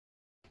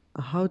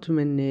how to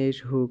manage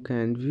who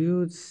can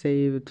view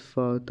saved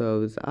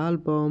photos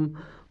album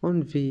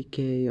on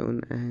VK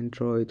on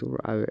Android or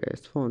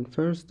iOS phone.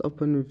 First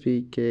open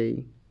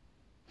VK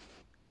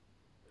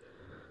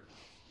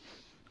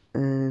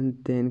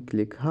and then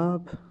click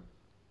hub,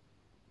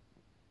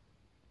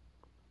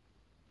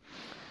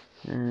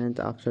 and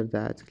after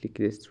that click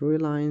these three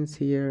lines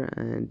here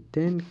and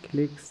then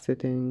click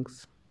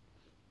settings,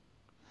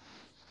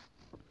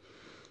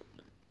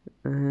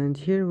 and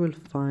here we'll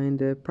find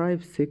the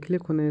privacy.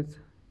 Click on it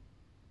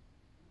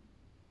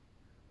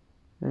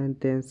and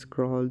then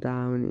scroll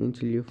down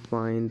until you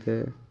find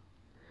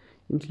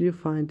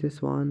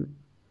this one,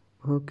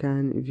 who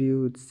can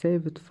view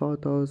saved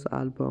photos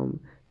album,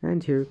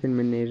 and here you can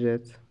manage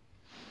it.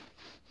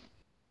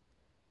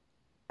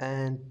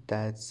 And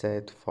that's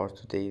it for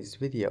today's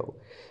video.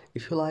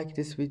 If you like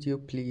this video,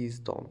 please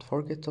don't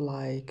forget to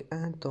like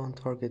and don't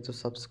forget to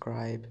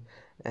subscribe,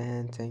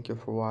 and thank you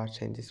for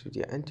watching this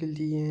video until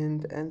the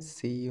end, and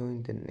see you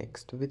in the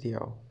next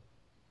video.